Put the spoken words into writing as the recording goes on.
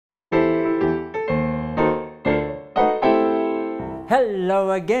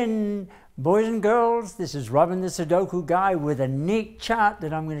Hello again, boys and girls. This is Robin the Sudoku guy with a neat chart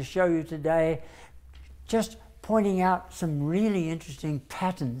that I'm going to show you today, just pointing out some really interesting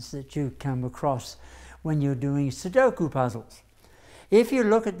patterns that you come across when you're doing Sudoku puzzles. If you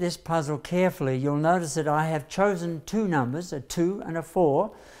look at this puzzle carefully, you'll notice that I have chosen two numbers, a 2 and a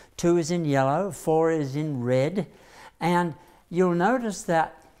 4. 2 is in yellow, 4 is in red, and you'll notice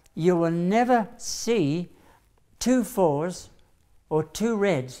that you will never see two 4s or two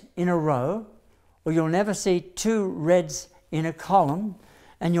reds in a row, or you'll never see two reds in a column,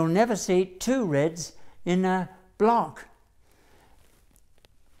 and you'll never see two reds in a block.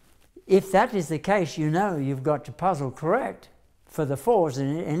 If that is the case, you know you've got your puzzle correct for the 4s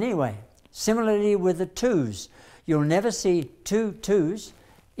anyway. Similarly with the 2s, you'll never see two 2s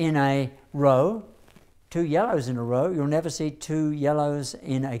in a row, two yellows in a row. You'll never see two yellows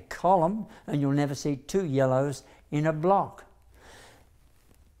in a column, and you'll never see two yellows in a block.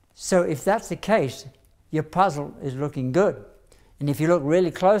 So if that's the case, your puzzle is looking good. And if you look really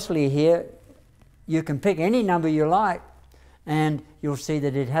closely here, you can pick any number you like and you'll see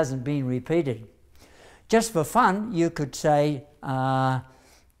that it hasn't been repeated. Just for fun, you could say,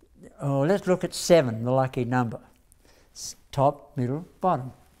 let's look at 7, the lucky number. Top, middle,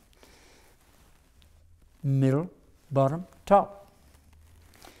 bottom. Middle, bottom, top.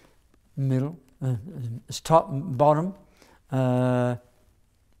 Middle, top, bottom,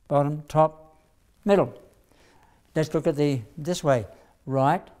 bottom, top, middle. Let's look at this way.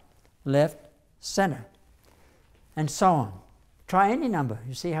 Right, left, center, and so on. Try any number.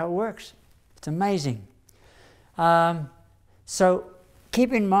 You see how it works. It's amazing. So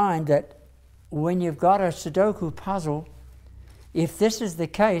keep in mind that when you've got a Sudoku puzzle, if this is the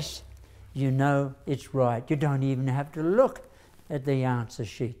case, you know it's right. You don't even have to look at the answer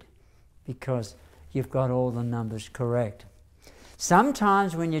sheet because you've got all the numbers correct.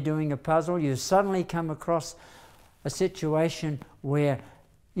 Sometimes when you're doing a puzzle, you suddenly come across a situation where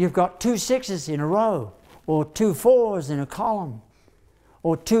you've got two 6s in a row, or two 4s in a column,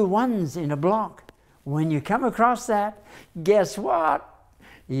 or two 1s in a block. When you come across that, guess what?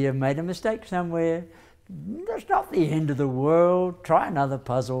 You've made a mistake somewhere. That's not the end of the world. Try another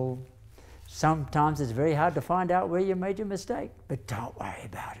puzzle. Sometimes it's very hard to find out where you made your mistake, but don't worry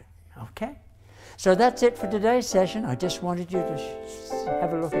about it, okay? So that's it for today's session. I just wanted you to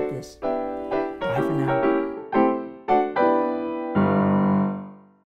have a look at this. Bye for now.